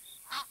tips.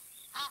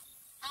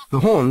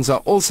 The horns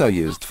are also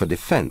used for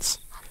defense,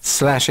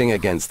 slashing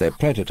against their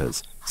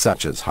predators,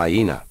 such as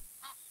hyena.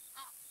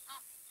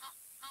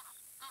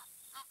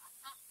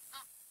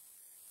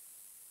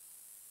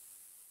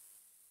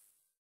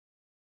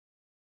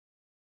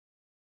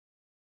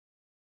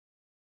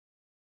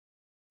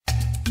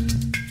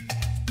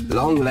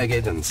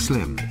 Long-legged and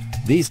slim,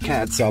 these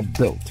cats are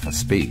built for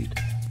speed.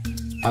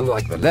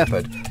 Unlike the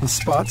leopard, the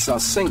spots are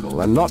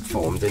single and not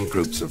formed in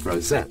groups of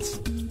rosettes.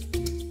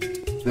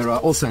 There are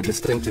also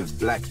distinctive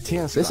black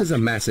tear spots. This is a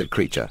massive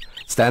creature,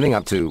 standing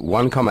up to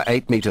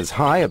 1,8 meters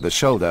high at the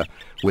shoulder,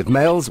 with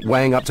males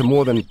weighing up to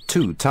more than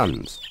 2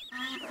 tons.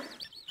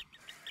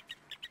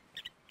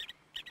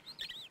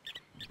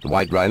 The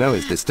white rhino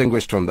is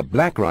distinguished from the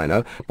black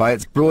rhino by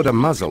its broader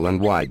muzzle and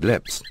wide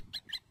lips.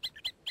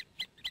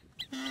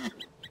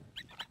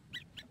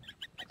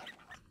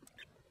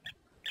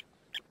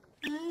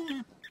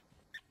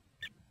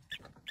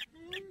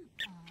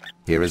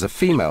 Here is a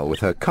female with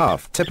her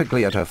calf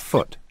typically at her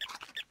foot.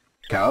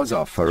 Cows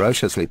are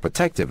ferociously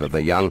protective of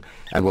their young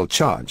and will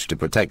charge to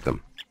protect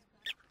them.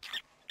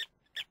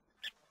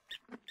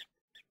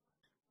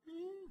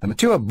 The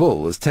mature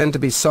bulls tend to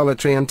be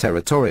solitary and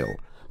territorial,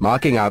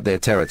 marking out their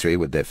territory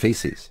with their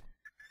feces.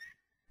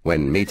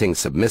 When meeting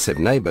submissive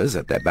neighbors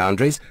at their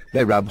boundaries,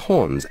 they rub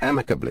horns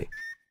amicably.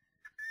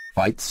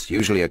 Fights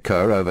usually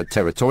occur over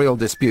territorial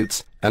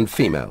disputes and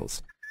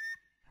females.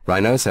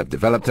 Rhinos have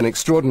developed an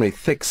extraordinarily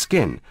thick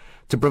skin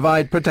to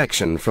provide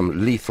protection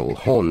from lethal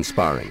horn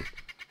sparring.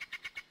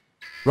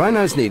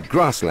 Rhinos need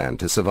grassland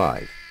to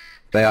survive.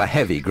 They are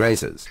heavy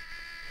grazers,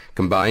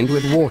 combined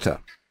with water.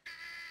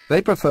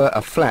 They prefer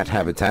a flat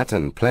habitat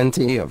and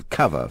plenty of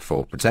cover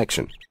for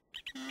protection.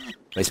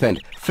 They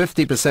spend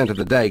 50% of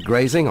the day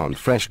grazing on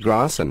fresh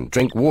grass and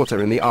drink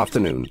water in the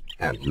afternoon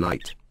and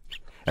night.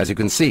 As you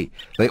can see,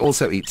 they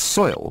also eat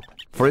soil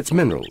for its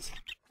minerals.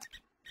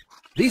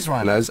 These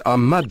rhinos are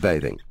mud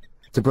bathing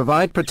to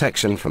provide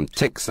protection from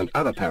ticks and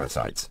other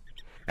parasites,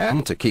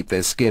 and to keep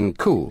their skin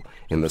cool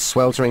in the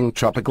sweltering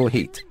tropical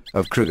heat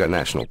of Kruger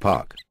National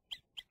Park.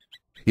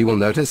 You will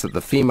notice that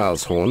the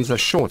female's horns are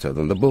shorter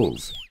than the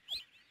bull's.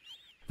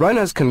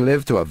 Rhinos can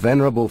live to a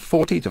venerable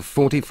 40 to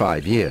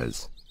 45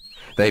 years.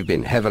 They've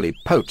been heavily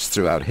poached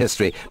throughout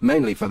history,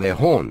 mainly for their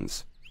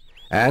horns.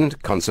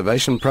 And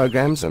conservation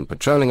programs and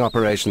patrolling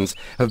operations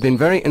have been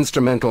very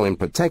instrumental in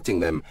protecting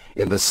them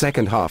in the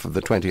second half of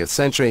the 20th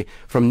century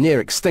from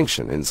near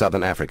extinction in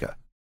southern Africa.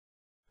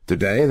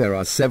 Today there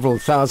are several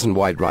thousand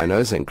white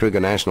rhinos in Kruger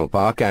National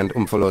Park and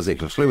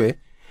Umfolozi,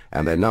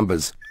 and their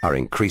numbers are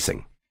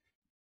increasing.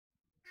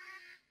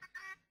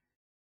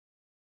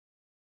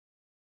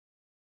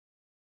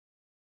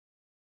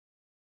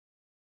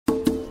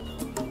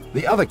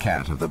 The other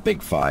cat of the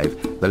big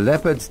five, the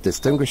leopard's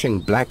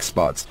distinguishing black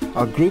spots,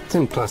 are grouped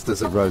in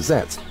clusters of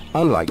rosettes,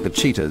 unlike the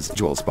cheetah's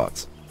jewel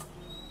spots.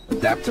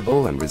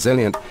 Adaptable and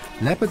resilient,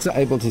 leopards are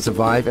able to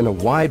survive in a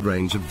wide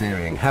range of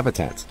varying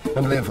habitats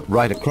and live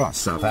right across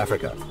South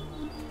Africa,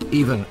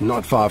 even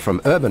not far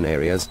from urban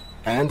areas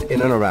and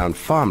in and around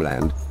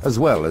farmland, as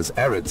well as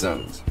arid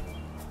zones.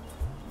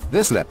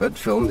 This leopard,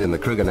 filmed in the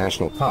Kruger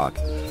National Park,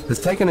 has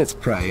taken its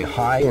prey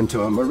high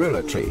into a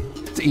marula tree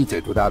to eat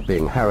it without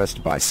being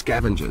harassed by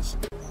scavengers.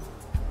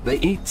 They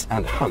eat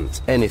and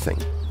hunt anything,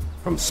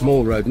 from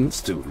small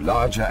rodents to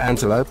larger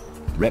antelope,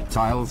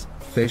 reptiles,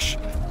 fish,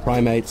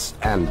 primates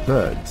and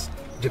birds,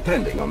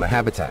 depending on the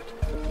habitat.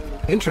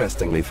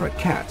 Interestingly for a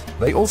cat,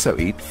 they also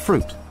eat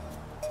fruit.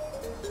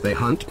 They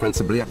hunt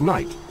principally at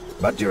night,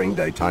 but during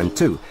daytime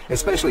too,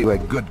 especially where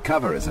good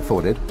cover is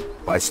afforded,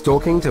 by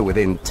stalking to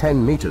within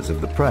 10 meters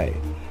of the prey,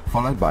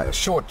 followed by a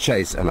short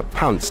chase and a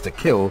pounce to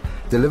kill,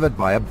 delivered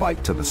by a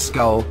bite to the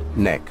skull,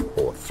 neck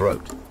or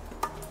throat.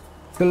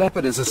 The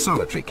leopard is a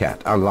solitary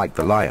cat, unlike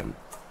the lion.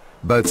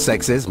 Both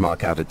sexes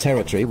mark out a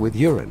territory with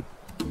urine.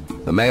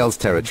 The male's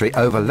territory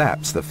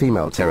overlaps the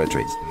female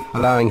territories,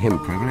 allowing him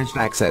privileged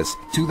access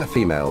to the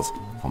females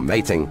for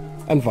mating,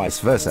 and vice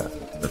versa,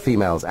 the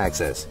female's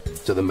access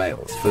to the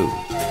male's food.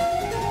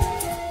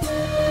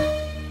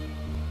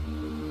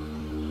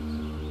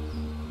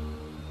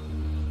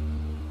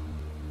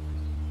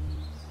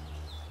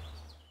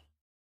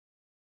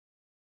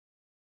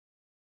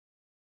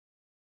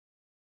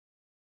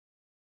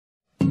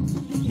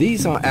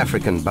 These are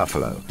African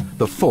buffalo,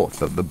 the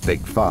fourth of the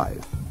big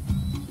five.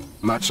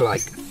 Much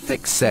like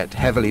thick-set,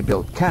 heavily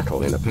built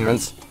cattle in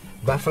appearance,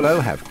 buffalo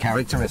have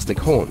characteristic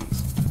horns.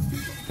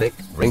 Thick,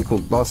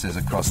 wrinkled bosses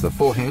across the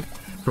forehead,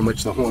 from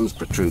which the horns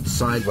protrude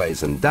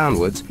sideways and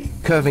downwards,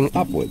 curving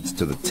upwards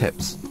to the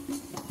tips.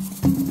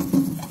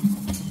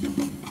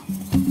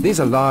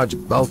 These are large,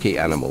 bulky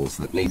animals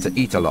that need to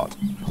eat a lot,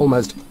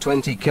 almost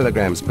 20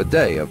 kilograms per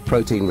day of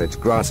protein-rich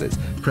grasses,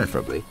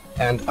 preferably,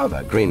 and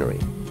other greenery.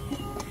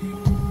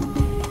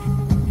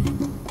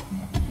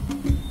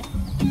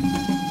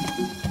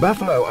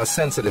 Buffalo are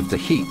sensitive to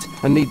heat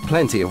and need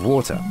plenty of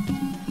water.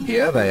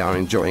 Here they are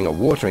enjoying a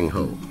watering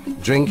hole,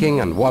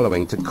 drinking and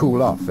wallowing to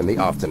cool off in the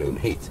afternoon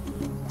heat.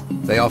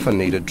 They often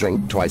need a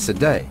drink twice a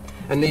day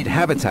and need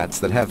habitats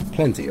that have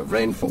plenty of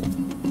rainfall.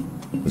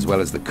 As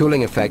well as the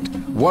cooling effect,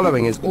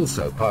 wallowing is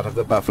also part of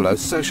the buffalo's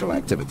social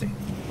activity.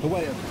 A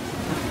way of...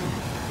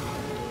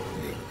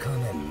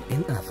 Willkommen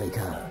in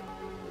Afrika.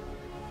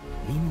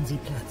 Nehmen Sie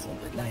Platz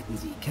und begleiten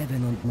Sie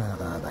Kevin und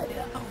Mara bei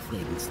der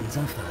aufregendsten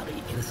Safari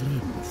ihres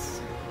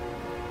Lebens.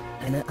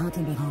 Eine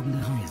atemberaubende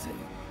Reise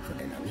von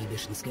der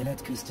namibischen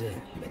Skelettküste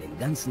über den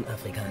ganzen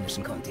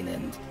afrikanischen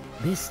Kontinent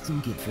bis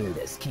zum Gipfel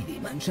des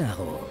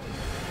Kilimanjaro.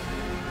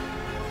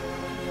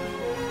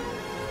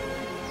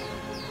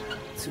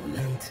 Zu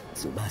Land,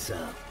 zu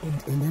Wasser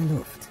und in der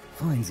Luft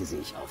freuen Sie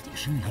sich auf die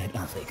Schönheit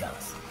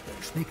Afrikas,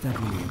 den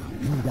spektakulären,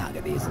 nie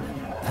dagewesenen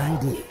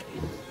 3D.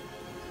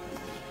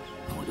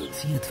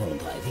 Produziert vom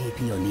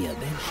 3D-Pionier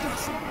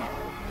Weltstraßen.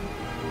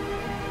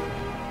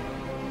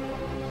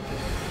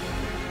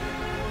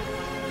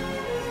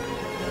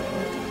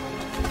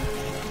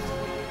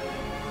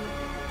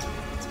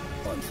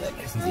 Und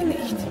vergessen Sie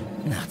nicht,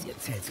 nachts Ihr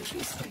Zelt zu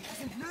schließen. Das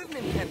sind Löwen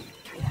im Camp.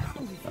 Keine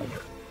Ahnung, wie viele.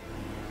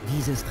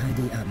 Dieses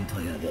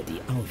 3D-Abenteuer wird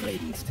die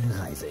aufregendste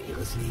Reise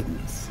Ihres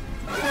Lebens.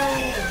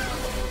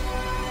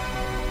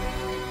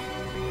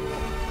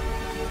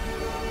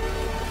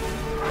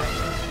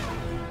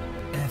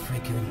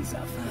 African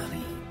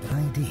Safari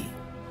 3D.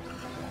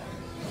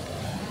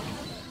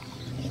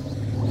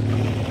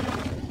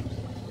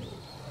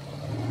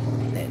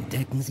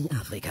 Entdecken Sie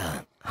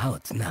Afrika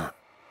hautnah.